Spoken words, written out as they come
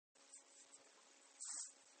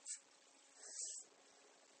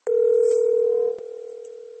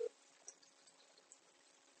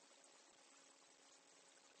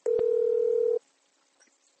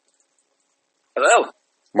Hello.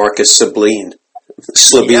 Marcus Slabine.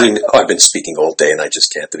 Slabine. Yeah. Oh, I've been speaking all day and I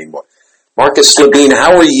just can't anymore. Marcus Slabine,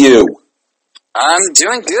 how are you? I'm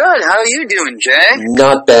doing good. How are you doing, Jay?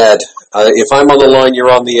 Not bad. If I'm on the line, you're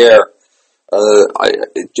on the air.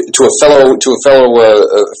 To a fellow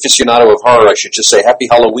aficionado of horror, I should just say Happy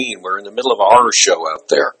Halloween. We're in the middle of a horror show out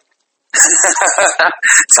there.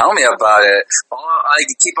 Tell me about it. Well, I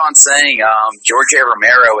keep on saying George A.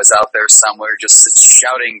 Romero is out there somewhere just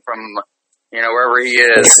shouting from, wherever he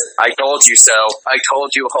is. I told you so. I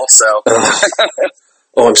told you also.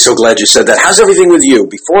 Oh, I'm so glad you said that. How's everything with you?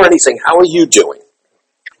 Before anything, how are you doing?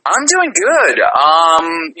 I'm doing good.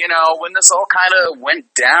 When this all kind of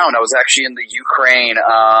went down, I was actually in the Ukraine.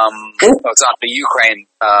 It's not the Ukraine,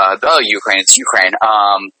 it's Ukraine.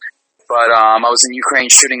 But I was in Ukraine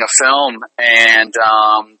shooting a film and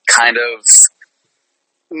kind of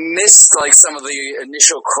missed like some of the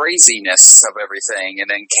initial craziness of everything, and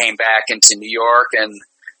then came back into New York and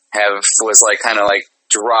was kind of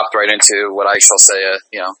dropped right into what I shall say,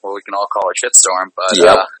 what we can all call a shitstorm. But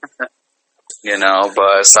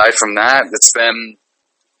but aside from that, it's been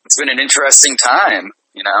an interesting time.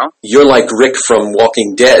 You're like Rick from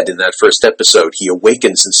Walking Dead in that first episode. He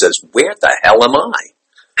awakens and says, "Where the hell am I?"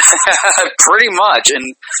 Pretty much,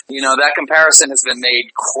 and that comparison has been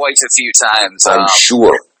made quite a few times. I'm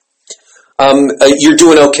sure. You're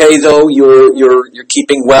doing okay though. You're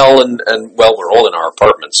keeping well, and well, we're all in our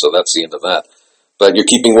apartment, so that's the end of that. But you're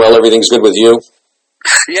keeping well. Everything's good with you.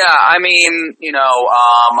 Yeah, I mean,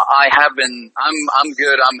 I have been. I'm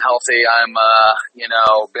good. I'm healthy. I'm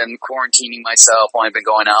been quarantining myself. Only been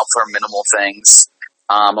going out for minimal things.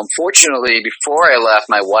 Unfortunately, before I left,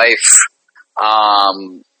 my wife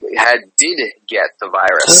did get the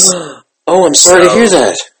virus. Oh, I'm sorry to hear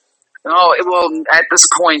that. No, well, at this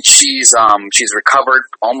point, she's recovered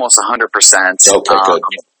almost 100%. Okay, good.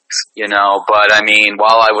 But I mean,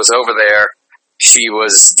 while I was over there, she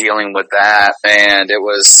was dealing with that, and it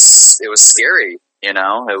was scary. It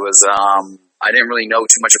was I didn't really know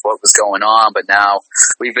too much of what was going on, but now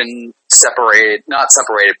we've been separated, not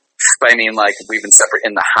separated. But I mean, we've been separate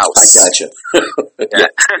in the house. I gotcha.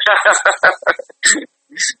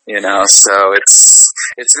 So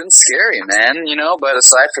it's been scary, man. But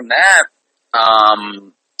aside from that,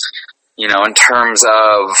 in terms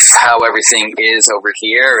of how everything is over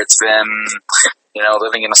here, it's been,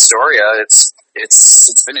 living in Astoria.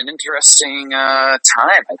 It's been an interesting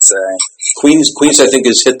time, I'd say. Queens, I think,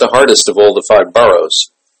 has hit the hardest of all the 5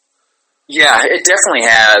 boroughs. Yeah, it definitely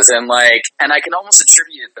has, and I can almost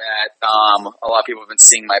attribute that. A lot of people have been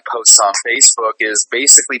seeing my posts on Facebook. Is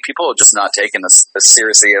basically people are just not taking this as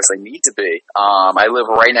seriously as they need to be. I live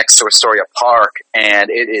right next to Astoria Park, and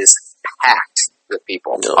it is packed with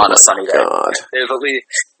people on a sunny day.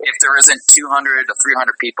 If there isn't 200 to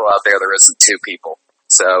 300 people out there, there isn't 2 people.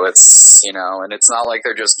 So it's and it's not like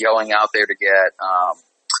they're just going out there to get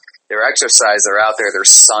their exercise. They're out there, they're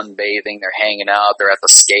sunbathing, they're hanging out, they're at the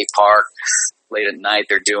skate park late at night,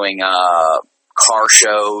 they're doing car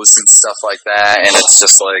shows and stuff like that, and it's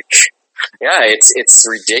just it's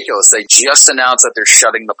ridiculous. They just announced that they're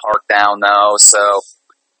shutting the park down though, so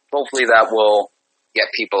hopefully that will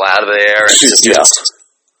get people out of there.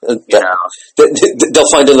 And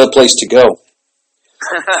they'll find another place to go.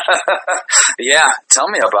 Yeah, tell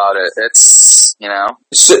me about it. It's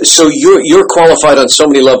So you're qualified on so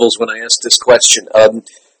many levels. When I ask this question,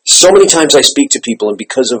 so many times I speak to people, and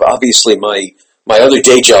because of obviously my other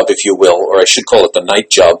day job, if you will, or I should call it the night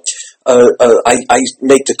job, I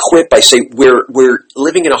make the quip. I say we're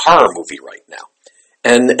living in a horror movie right now,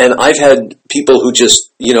 and I've had people who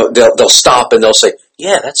just they'll stop and they'll say,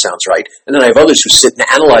 yeah, that sounds right, and then I have others who sit and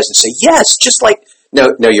analyze and say, yes, just like. Now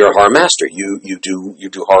you're a horror master. You do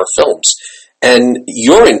horror films, and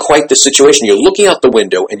you're in quite the situation. You're looking out the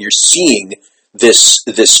window and you're seeing this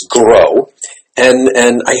grow. And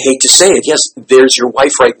I hate to say it, yes, there's your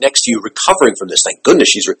wife right next to you recovering from this. Thank goodness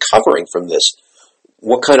she's recovering from this.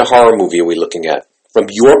 What kind of horror movie are we looking at from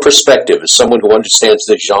your perspective as someone who understands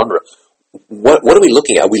this genre? What are we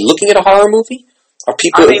looking at? Are we looking at a horror movie? Are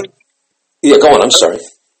people? Yeah, go on. I'm sorry.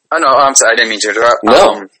 Oh no, I'm sorry. I didn't mean to interrupt.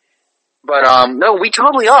 No. But no, we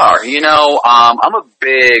totally are. I'm a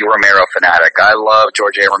big Romero fanatic. I love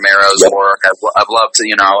George A. Romero's work. I've loved,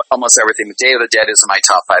 almost everything. Day of the Dead is my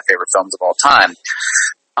top 5 favorite films of all time.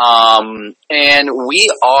 And we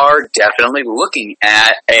are definitely looking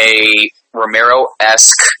at a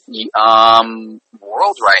Romero-esque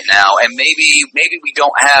world right now. And maybe we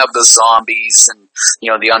don't have the zombies and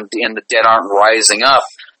the dead aren't rising up.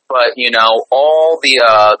 But, all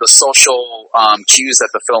the social cues that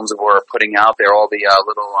the films were putting out there, all the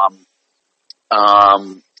little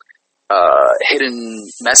hidden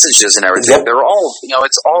messages and everything. Yep. They're all,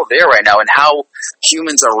 it's all there right now. And how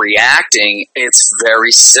humans are reacting, it's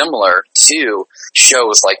very similar to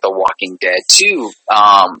shows like The Walking Dead, to,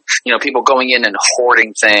 people going in and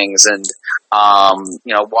hoarding things and,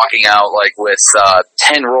 walking out like with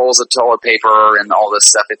 10 rolls of toilet paper and all this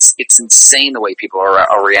stuff. It's insane the way people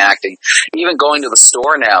are reacting. Even going to the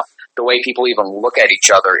store now, the way people even look at each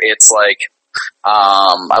other, it's like,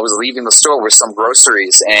 I was leaving the store with some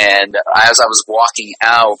groceries, and as I was walking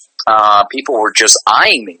out, people were just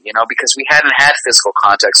eyeing me, because we hadn't had physical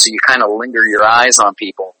contact, so you kind of linger your eyes on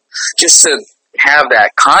people just to have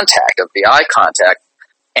that contact, of the eye contact,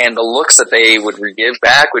 and the looks that they would give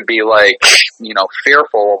back would be like,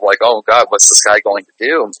 fearful of like, oh God, what's this guy going to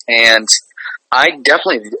do? And I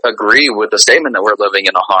definitely agree with the statement that we're living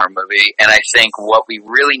in a horror movie, and I think what we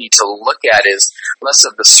really need to look at is less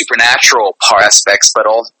of the supernatural aspects, but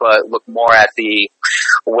look more at the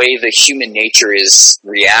way the human nature is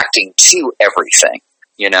reacting to everything,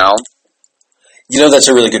 That's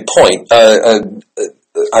a really good point.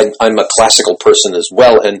 I'm a classical person as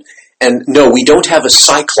well, and no, we don't have a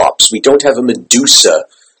Cyclops, we don't have a Medusa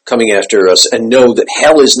coming after us, and know that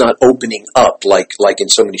hell is not opening up like in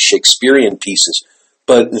so many Shakespearean pieces.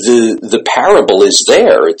 But the parable is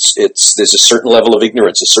there. There's a certain level of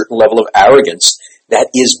ignorance, a certain level of arrogance that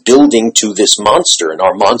is building to this monster, and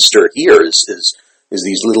our monster here is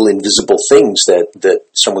these little invisible things that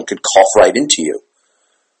someone could cough right into you.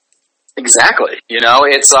 Exactly.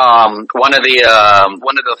 It's one of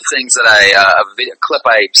the things that a clip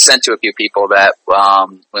I sent to a few people that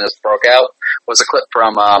when this broke out was a clip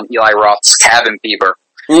from Eli Roth's Cabin Fever,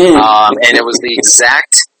 and it was the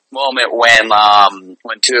exact moment when I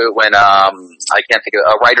can't think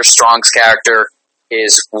of Ryder Strong's character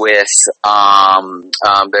is with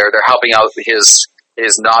they're helping out his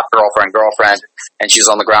not girlfriend, and she's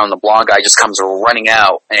on the ground, and the blonde guy just comes running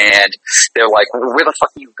out, and they're like, where the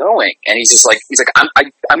fuck are you going? And he's like,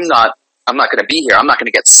 I'm not going to be here. I'm not going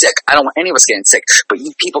to get sick. I don't want any of us getting sick. But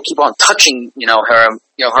you people keep on touching, her,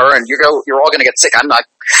 and you're all going to get sick. I'm not.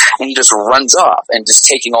 And he just runs off and just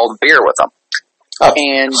taking all the beer with him. Oh.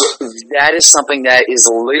 And that is something that is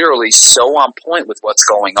literally so on point with what's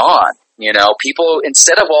going on. People,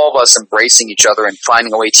 instead of all of us embracing each other and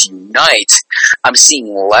finding a way to unite, I'm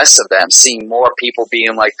seeing less of them, seeing more people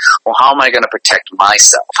being like, well, how am I going to protect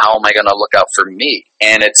myself? How am I going to look out for me?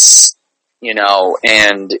 And it's,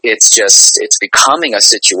 and it's becoming a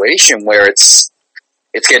situation where it's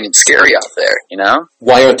getting scary out there,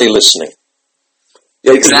 Why aren't they listening?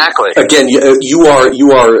 Exactly. Again, you are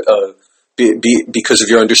because of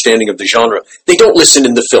your understanding of the genre, they don't listen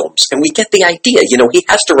in the films. And we get the idea. He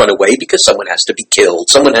has to run away because someone has to be killed.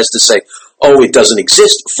 Someone has to say, oh, it doesn't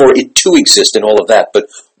exist for it to exist and all of that. But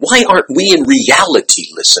why aren't we in reality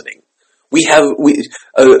listening? We have,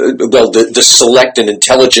 the select and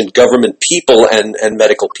intelligent government people and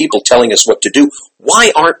medical people telling us what to do.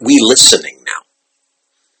 Why aren't we listening now?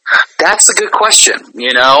 That's a good question,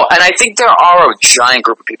 and I think there are a giant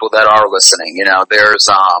group of people that are listening. There's,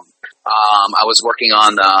 I was working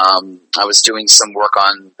on, I was doing some work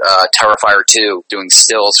on Terrifier 2, doing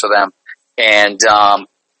stills for them, and I'm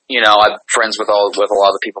friends with a lot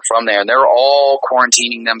of the people from there, and they're all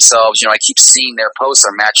quarantining themselves. I keep seeing their posts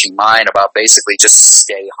are matching mine about basically just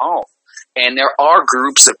stay home. And there are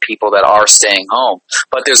groups of people that are staying home,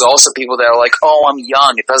 but there's also people that are like, oh, I'm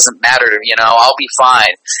young, it doesn't matter to me, I'll be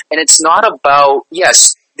fine. And it's not about,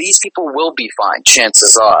 yes, these people will be fine,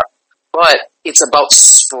 chances are, but it's about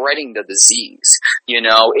spreading the disease.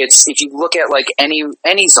 It's, if you look at like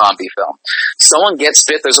any zombie film, someone gets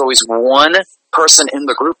bit, there's always one person in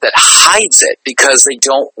the group that hides it because they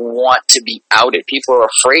don't want to be outed. People are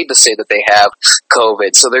afraid to say that they have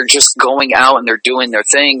COVID, so they're just going out and they're doing their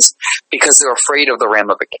things because they're afraid of the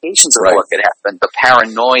ramifications of what could happen, the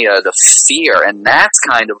paranoia, the fear, and that's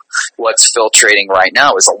kind of what's filtrating right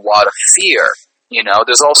now is a lot of fear.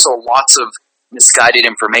 There's also lots of misguided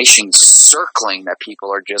information circling that people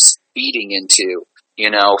are just feeding into,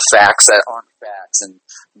 facts that aren't facts and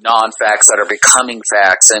non-facts that are becoming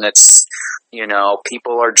facts, and it's,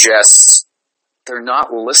 people are just, they're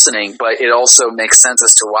not listening, but it also makes sense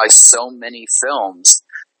as to why so many films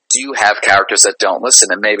do have characters that don't listen,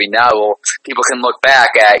 and maybe now people can look back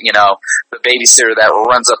at, the babysitter that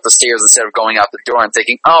runs up the stairs instead of going out the door and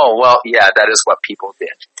thinking, oh, well, yeah, that is what people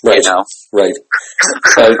did, Right.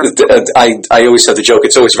 I always have the joke,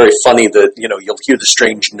 it's always very funny that, you'll hear the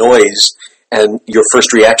strange noise, and your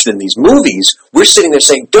first reaction in these movies, we're sitting there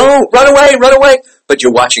saying, don't, run away, but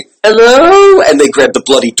you're watching, hello, and they grab the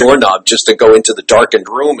bloody doorknob just to go into the darkened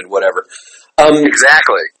room and whatever.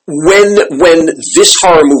 Exactly. When this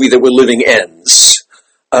horror movie that we're living ends,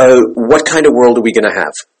 what kind of world are we going to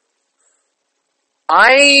have?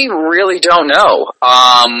 I really don't know.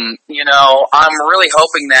 I'm really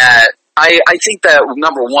hoping that I think that,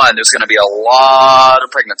 number one, there's going to be a lot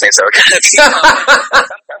of pregnancies that are going to be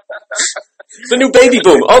The new baby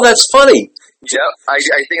boom. Oh, that's funny. Yep, I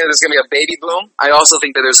think that there's going to be a baby boom. I also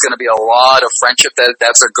think that there's going to be a lot of friendships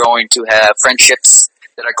that are going to have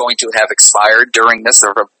expired during this,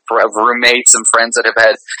 or for roommates and friends that have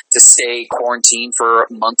had to stay quarantined for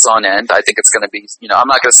months on end. I think it's going to be, I'm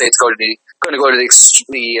not going to say it's going to go to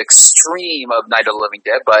the extreme of Night of the Living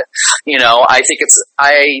Dead, but I think that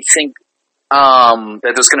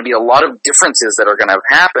there's going to be a lot of differences that are going to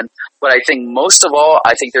happen. But I think most of all,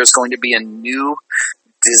 I think there's going to be a new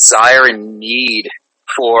desire and need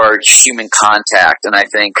for human contact. And I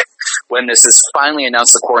think when this is finally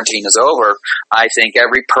announced, the quarantine is over, I think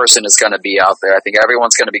every person is going to be out there. I think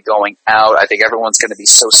everyone's going to be going out. I think everyone's going to be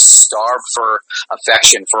so starved for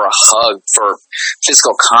affection, for a hug, for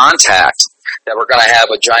physical contact, that we're going to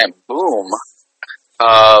have a giant boom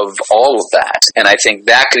of all of that. And I think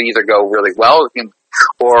that could either go really well,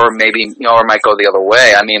 or maybe, or it might go the other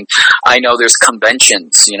way. I mean, I know there's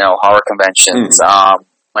conventions, horror conventions.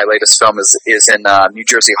 My latest film is in New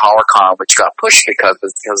Jersey HorrorCon, which got pushed because of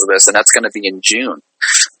this, and that's going to be in June.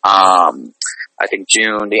 I think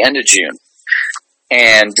the end of June.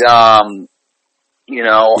 And, I'm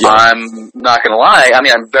not going to lie. I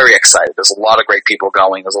mean, I'm very excited. There's a lot of great people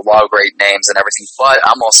going. There's a lot of great names and everything, but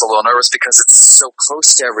I'm also a little nervous because it's so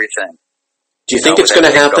close to everything. Do you think it's going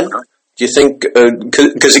to happen? Do you think,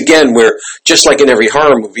 because again, we're just like in every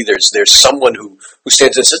horror movie, there's someone who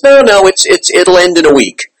stands and says, no, it'll end in a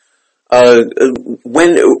week.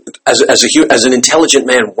 When, as an intelligent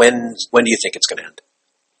man, when do you think it's going to end?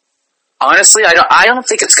 Honestly, I don't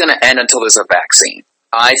think it's going to end until there's a vaccine.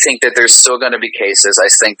 I think that there's still going to be cases. I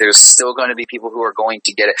think there's still going to be people who are going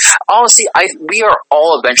to get it. Honestly, we are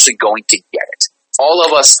all eventually going to get it. All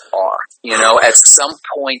of us are, at some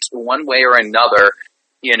point, one way or another,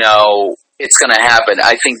 it's going to happen.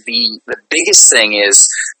 I think the biggest thing is,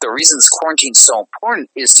 the reason this quarantine is so important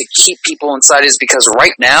is to keep people inside, is because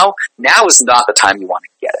now is not the time you want to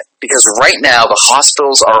get it. Because right now, the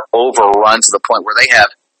hospitals are overrun to the point where they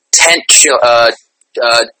have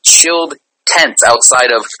chilled tents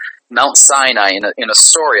outside of Mount Sinai in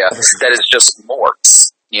Astoria that is just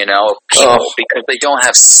morgues. People, because they don't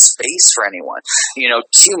have space for anyone.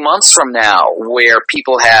 2 months from now, where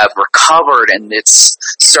people have recovered and it's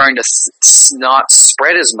starting to not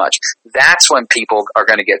spread as much, that's when people are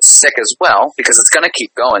going to get sick as well, because it's going to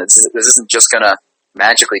keep going. This isn't just going to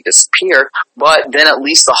magically disappear, but then at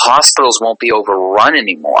least the hospitals won't be overrun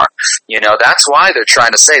anymore. That's why they're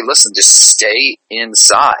trying to say, listen, just stay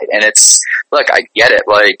inside. And look, I get it.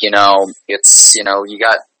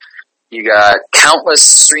 You got countless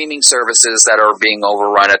streaming services that are being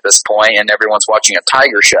overrun at this point, and everyone's watching a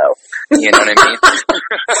tiger show. You know what I mean?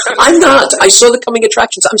 I'm not. I saw the coming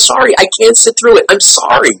attractions. I'm sorry. I can't sit through it. I'm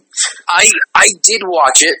sorry. I did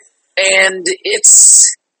watch it, and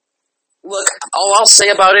look, all I'll say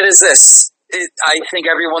about it is this. I think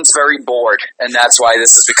everyone's very bored, and that's why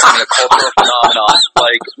this is becoming a cultural phenomenon.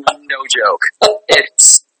 No joke.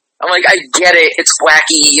 I'm like, I get it. It's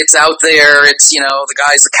wacky. It's out there. It's, the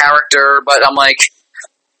guy's a character. But I'm like,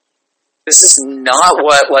 this is not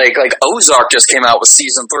what, like Ozark just came out with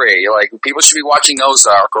season 3. Like, people should be watching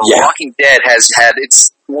Ozark. Or Walking Dead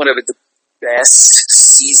it's one of the best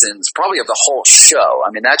seasons, probably of the whole show.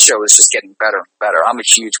 I mean, that show is just getting better and better. I'm a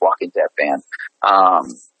huge Walking Dead fan. I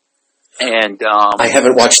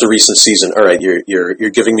haven't watched the recent season. All right,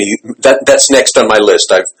 you're giving me that's next on my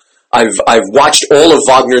list. I've watched all of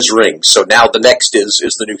Wagner's Ring, so now the next is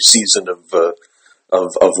the new season of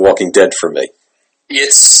Walking Dead for me.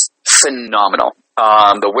 It's phenomenal.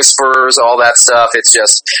 The Whisperers, all that stuff, it's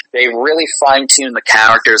just, they really fine-tune the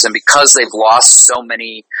characters, and because they've lost so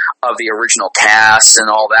many of the original cast and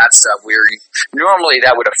all that stuff, where normally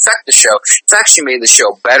that would affect the show, it's actually made the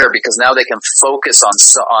show better, because now they can focus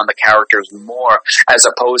on the characters more, as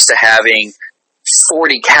opposed to having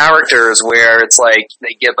 40 characters where it's like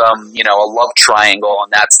they give them, a love triangle,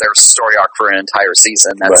 and that's their story arc for an entire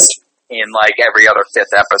season. That's in like every other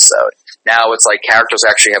 5th episode. Now it's like characters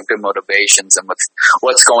actually have good motivations, and with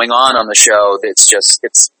what's going on the show, it's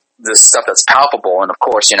the stuff that's palpable. And of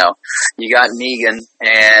course, you got Negan,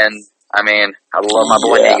 and I mean, I love my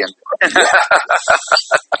boy Negan.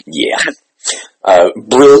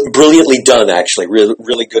 Brilliantly done, actually.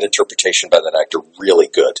 Really good interpretation by that actor. Really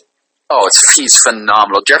good. Oh, he's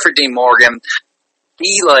phenomenal. Jeffrey Dean Morgan,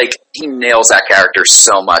 he nails that character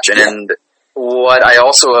so much. And what I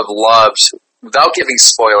also have loved, without giving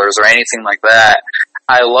spoilers or anything like that,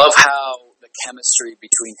 I love how the chemistry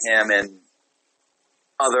between him and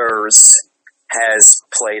others has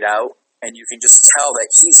played out, and you can just tell that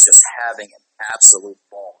he's just having an absolute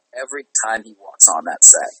ball every time he walks on that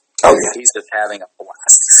set. Oh, yeah. He's just having a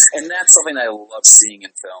blast. And that's something that I love seeing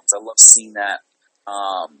in films. I love seeing that,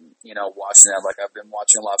 watching that. Like, I've been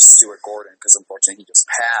watching a lot of Stuart Gordon, because unfortunately he just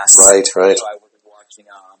passed. Right. So I was watching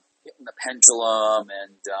Hitting the Pendulum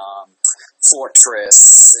and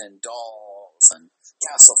Fortress and Dolls and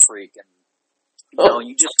Castle Freak, and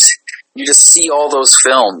you just see all those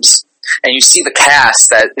films, and you see the cast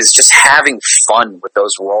that is just having fun with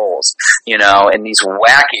those roles, and these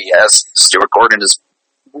wacky, as Stuart Gordon is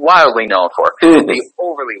wildly known for, the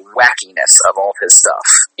overly wackiness of all his stuff,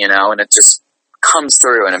 and it just comes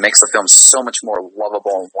through, and it makes the film so much more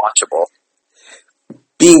lovable and watchable.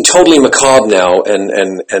 Being totally macabre now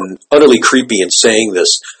and utterly creepy in saying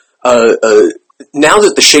this, now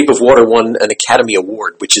that The Shape of Water won an Academy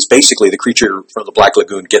Award, which is basically The Creature from the Black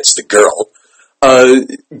Lagoon gets the girl, do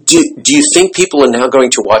you think people are now going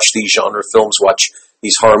to watch these genre films, watch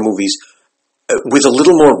these horror movies, with a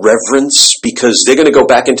little more reverence, because they're going to go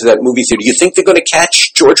back into that movie theater? You think they're going to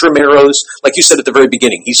catch George Romero's, like you said at the very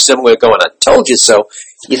beginning, he's somewhere going, I told you so.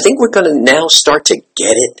 You think we're going to now start to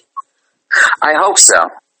get it? I hope so.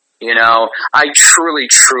 I truly,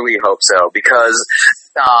 truly hope so, because,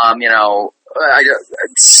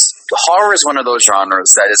 horror is one of those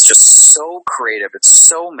genres that is just so creative. It's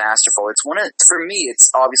so masterful. For me, it's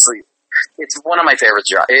one of my favorite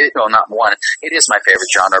genres. Not one. It is my favorite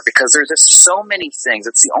genre, because there's just so many things.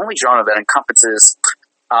 It's the only genre that encompasses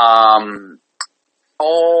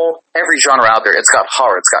every genre out there. It's got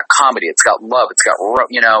horror, it's got comedy, it's got love, it's got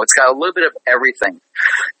it's got a little bit of everything.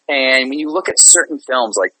 And when you look at certain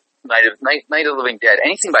films like Night of the Living Dead,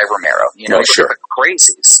 anything by Romero, sure. The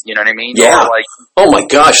Crazies, you know what I mean? Yeah. Oh my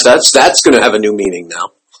gosh, that's going to have a new meaning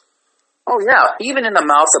now. Oh yeah, even in The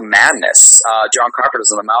Mouth of Madness, John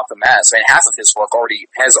Carpenter's In the Mouth of Madness. I mean, half of his work already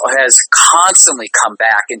has constantly come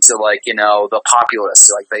back into the populace,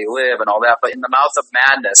 like They Live and all that. But in The Mouth of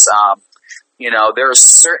Madness, there are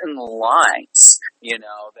certain lines,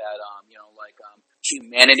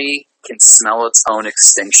 humanity can smell its own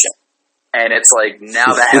extinction. And it's like,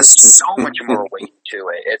 now that has so much more weight to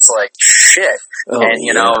it. It's like, shit. But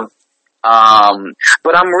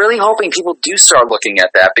I'm really hoping people do start looking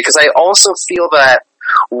at that, because I also feel that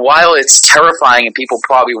while it's terrifying and people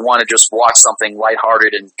probably want to just watch something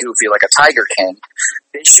lighthearted and goofy like a Tiger King,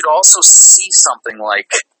 they should also see something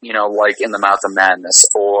like In the Mouth of Madness,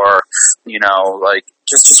 or,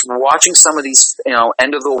 just watching some of these,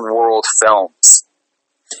 end of the world films,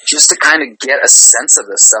 just to kind of get a sense of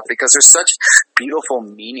this stuff, because there's such beautiful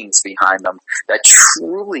meanings behind them that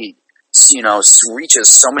truly, reaches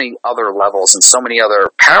so many other levels and so many other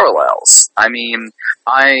parallels. I mean,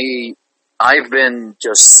 I've been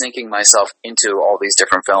just sinking myself into all these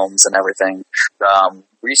different films and everything.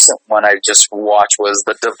 Recent one I just watched was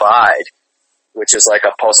The Divide, which is like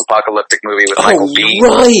a post-apocalyptic movie with Michael Biehn.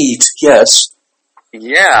 Right, yes.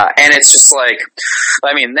 Yeah, and it's just like,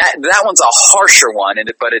 I mean, that one's a harsher one,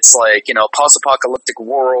 but it's like, post-apocalyptic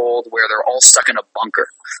world where they're all stuck in a bunker,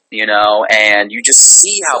 and you just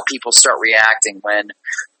see how people start reacting when,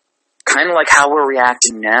 kind of like how we're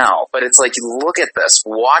reacting now. But it's like, you look at this,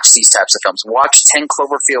 watch these types of films, watch 10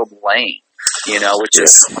 Cloverfield Lane, which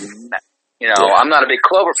is, I'm not a big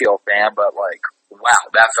Cloverfield fan, but like, wow,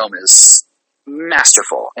 that film is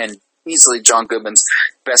masterful, and easily John Goodman's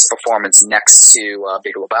best performance next to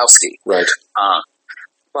Big Lebowski. Right.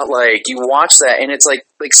 But like, you watch that, and it's like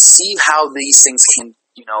see how these things can,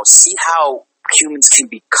 see how humans can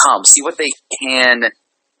become, see what they can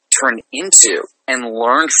turn into, and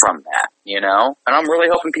learn from that, And I'm really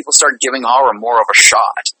hoping people start giving horror more of a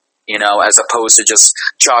shot, as opposed to just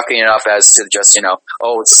chalking it up as to just, it's a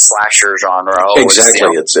slasher genre. Oh, exactly.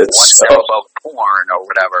 It's one step above porn or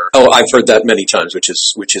whatever. Oh, I've heard that many times, which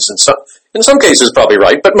is in some cases probably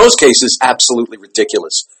right, but most cases absolutely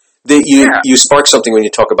ridiculous. You spark something when you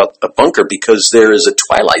talk about a bunker, because there is a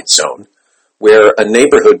Twilight Zone where a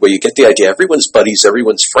neighborhood where you get the idea everyone's buddies,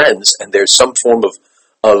 everyone's friends, and there's some form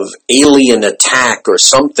of alien attack or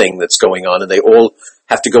something that's going on, and they all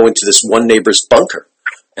have to go into this one neighbor's bunker,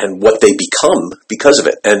 and what they become because of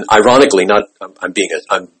it. And ironically, I'm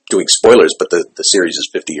doing spoilers, but the series is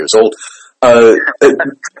 50 years old.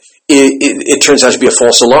 It turns out to be a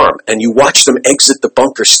false alarm, and you watch them exit the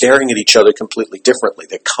bunker staring at each other completely differently.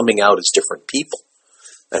 They're coming out as different people,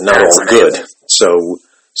 and not all good.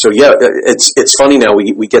 So yeah, it's funny now.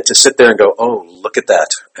 We get to sit there and go, oh, look at that,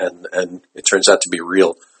 and it turns out to be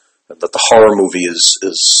real. that the horror movie is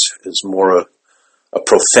more a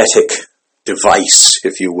prophetic device,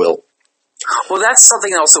 if you will. Well, that's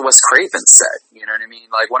something also Wes Craven said. You know what I mean?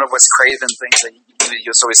 Like, one of Wes Craven's things that he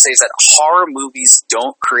used to always say is that horror movies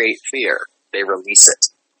don't create fear; they release it.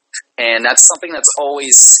 And that's something that's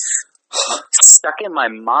always stuck in my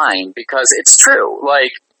mind because it's true.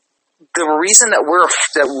 Like, the reason that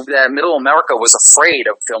that Middle America was afraid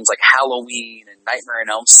of films like Halloween and Nightmare on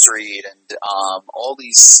Elm Street and all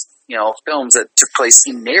these films that took place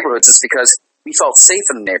in neighborhoods is because we felt safe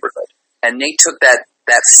in the neighborhood, and they took that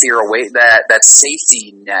fear away, that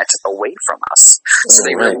safety net away from us. So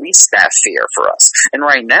they released that fear for us. And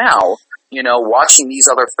right now, watching these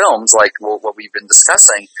other films like what we've been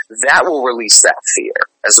discussing, that will release that fear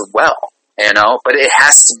as well. But it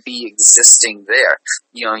has to be existing there.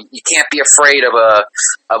 You can't be afraid of a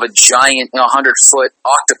giant 100-foot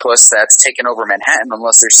octopus that's taken over Manhattan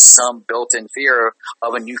unless there's some built-in fear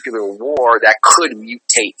of a nuclear war that could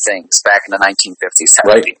mutate things back in the 1950s.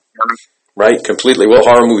 Right. Right, completely. Well,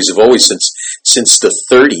 horror movies have always, since the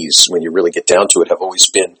 30s, when you really get down to it, have always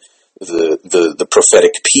been the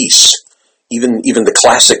prophetic piece. Even the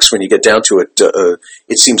classics, when you get down to it,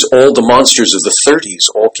 it seems all the monsters of the 30s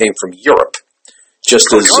all came from Europe.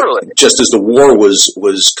 Just as the war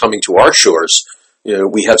was coming to our shores,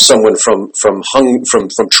 we have someone from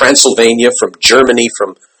Transylvania, from Germany,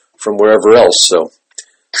 from wherever else. So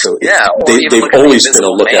yeah, they've always been a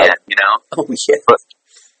lookout. Oh yeah.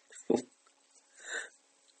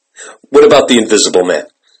 What about The Invisible Man?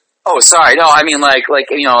 Oh, sorry. No, I mean like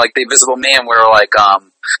The Invisible Man, where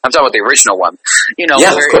I'm talking about the original one.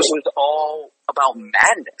 Yeah, where it was all about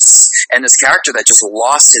madness and this character that just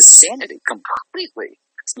lost his sanity completely.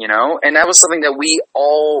 And that was something that we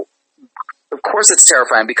all. Of course, it's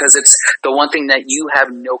terrifying because it's the one thing that you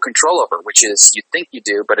have no control over, which is you think you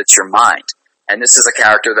do, but it's your mind. And this is a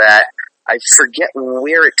character that. I forget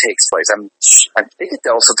where it takes place. I think it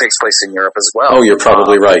also takes place in Europe as well. Oh, you're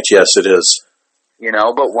probably right. Yes, it is.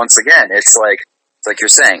 But once again, it's like you're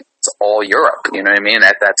saying, it's all Europe. You know what I mean?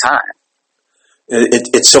 At that time.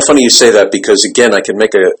 It's so funny you say that because, again, I can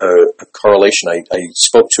make a correlation. I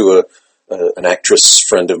spoke to an actress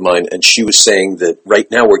friend of mine, and she was saying that right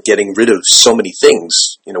now we're getting rid of so many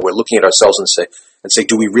things. We're looking at ourselves and say,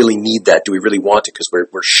 do we really need that? Do we really want it? Because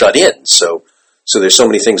we're shut in. So there's so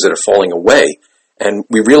many things that are falling away, and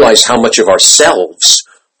we realize how much of ourselves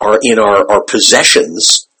are in our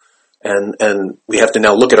possessions, and we have to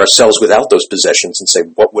now look at ourselves without those possessions and say,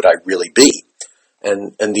 what would I really be?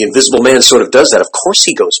 And The Invisible Man sort of does that. Of course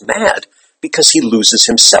he goes mad because he loses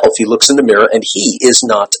himself. He looks in the mirror and he is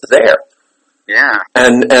not there. Yeah.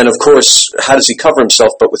 And of course, how does he cover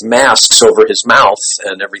himself but with masks over his mouth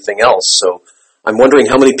and everything else? So I'm wondering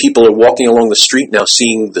how many people are walking along the street now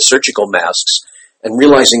seeing the surgical masks and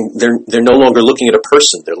realizing they're no longer looking at a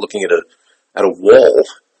person, they're looking at a wall.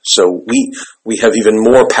 So we have even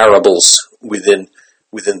more parables within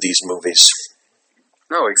these movies.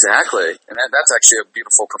 No, exactly, and that's actually a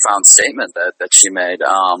beautiful, profound statement that she made.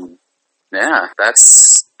 Yeah,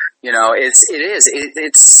 that's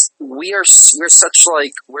we're such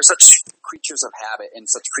creatures of habit and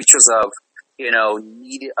such creatures of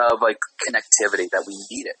need of connectivity that we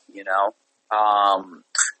need it.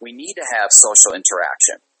 We need to have social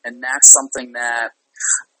interaction, and that's something that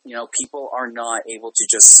people are not able to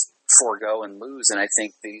just forego and lose. And I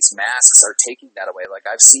think these masks are taking that away. Like,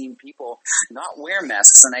 I've seen people not wear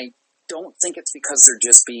masks, and I don't think it's because they're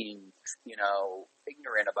just being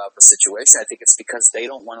ignorant about the situation. I think it's because they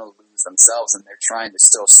don't want to lose themselves, and they're trying to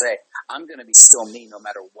still say, I'm going to be still me no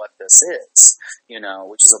matter what this is,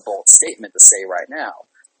 which is a bold statement to say right now.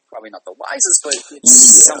 Probably not the wisest, but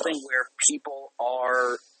it's something where people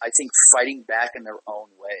are, I think, fighting back in their own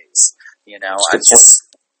ways. It's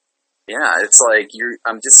like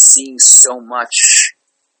I'm just seeing so much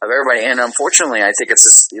of everybody, and unfortunately, I think it's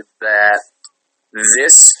just that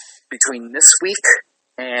between this week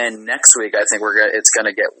and next week, I think it's going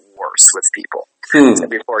to get worse with people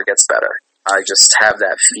before it gets better. I just have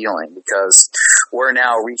that feeling because we're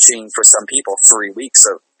now reaching, for some people, 3 weeks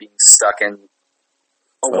of being stuck in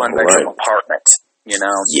a one-bedroom apartment,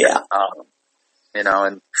 Yeah. And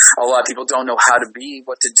a lot of people don't know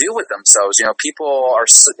what to do with themselves. People are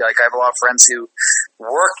I have a lot of friends who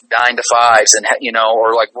work 9 to 5s and,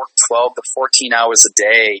 or work 12 to 14 hours a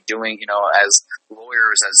day doing, as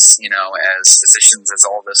lawyers, as physicians, as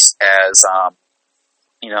all this, and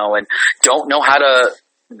don't know how to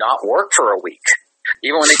not work for a week.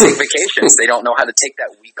 Even when they take vacations, they don't know how to take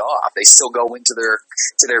that week off. They still go into their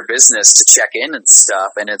business to check in and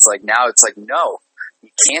stuff. And it's like, now it's like, no, You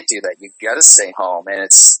can't do that. You've got to stay home. And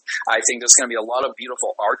I think there's going to be a lot of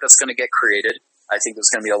beautiful art that's going to get created. I think there's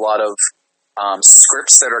going to be a lot of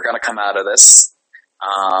scripts that are going to come out of this.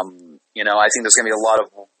 I think there's going to be a lot of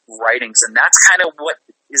writings, and that's kind of what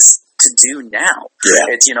is to do now. Yeah.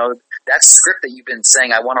 It's, that script that you've been saying,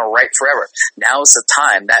 I want to write forever. Now's the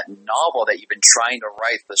time. That novel that you've been trying to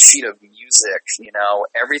write, the sheet of music,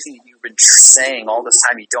 everything that you've been saying all this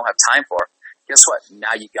time you don't have time for. Guess what?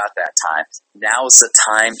 Now you got that time. Now's the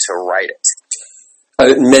time to write it.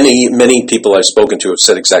 Many people I've spoken to have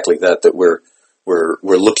said exactly that we're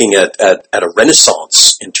looking at a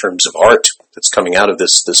renaissance in terms of art that's coming out of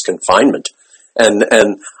this confinement. And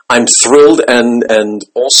I'm thrilled and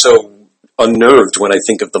also unnerved when I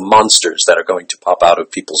think of the monsters that are going to pop out of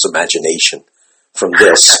people's imagination from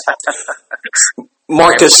this.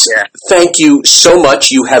 Marcus, thank you so much.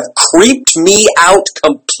 You have creeped me out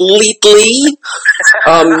completely.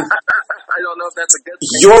 I don't know if that's a good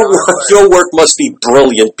thing. Your work must be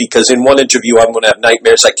brilliant, because in one interview I'm going to have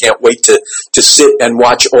nightmares. I can't wait to sit and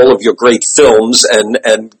watch all of your great films and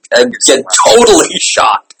get totally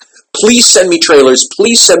shocked. Please send me trailers.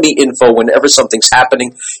 Please send me info whenever something's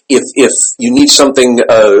happening. If you need something,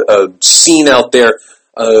 a scene out there,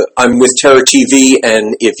 I'm with Terror TV,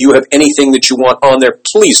 and if you have anything that you want on there,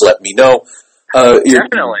 please let me know. You're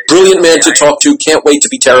a brilliant man to talk to. Can't wait to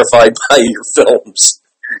be terrified by your films.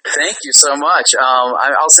 Thank you so much.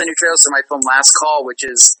 I'll send you trailers for my film Last Call, which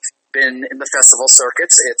has been in the festival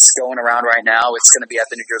circuits. It's going around right now. It's going to be at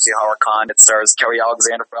the New Jersey Horror Con. It stars Kerry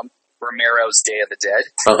Alexander from Romero's Day of the Dead.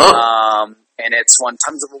 And it's won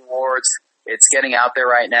tons of awards. It's getting out there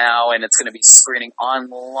right now, and it's going to be screening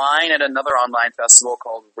online at another online festival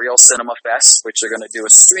called Real Cinema Fest, which they're going to do a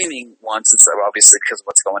streaming one, since obviously because of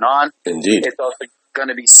what's going on. Indeed. It's also going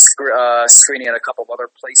to be screening at a couple of other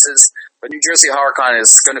places. But New Jersey Horror Con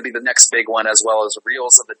is going to be the next big one, as well as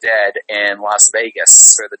Reels of the Dead in Las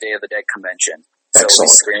Vegas for the Day of the Dead convention. So we'll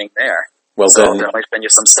be screening there. Well, so then, I'll definitely send you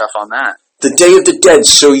some stuff on that. The Day of the Dead.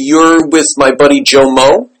 So you're with my buddy Joe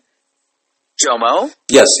Mo? Joe Mo?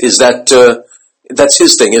 Yes. Is that's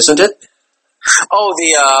his thing, isn't it? Oh,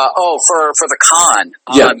 for the con.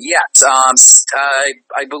 Yeah. Yes.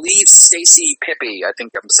 I believe Stacy Pippi, I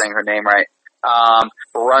think I'm saying her name right,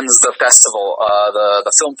 runs the festival,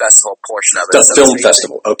 the film festival portion of it. The film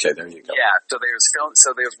festival. Okay, there you go. Yeah. So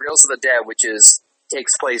there's Reels of the Dead, which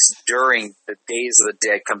takes place during the Days of the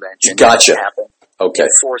Dead convention. Gotcha. Okay. In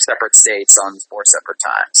 4 separate states on 4 separate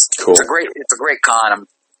times. Cool. It's a great con. I'm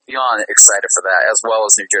beyond excited for that, as well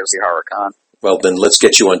as New Jersey Horror Con. Well, then let's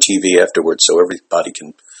get you on TV afterwards, so everybody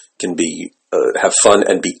can be have fun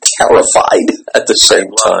and be terrified at the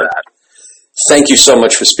same time. That. Thank you so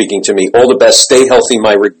much for speaking to me. All the best. Stay healthy.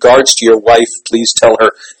 My regards to your wife. Please tell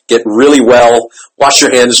her, get really well, wash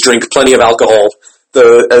your hands, drink plenty of alcohol,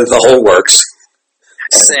 the whole works.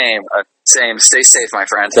 Same. Stay safe, my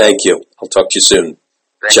friend. Thank you. I'll talk to you soon.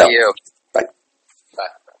 Thank Ciao. you.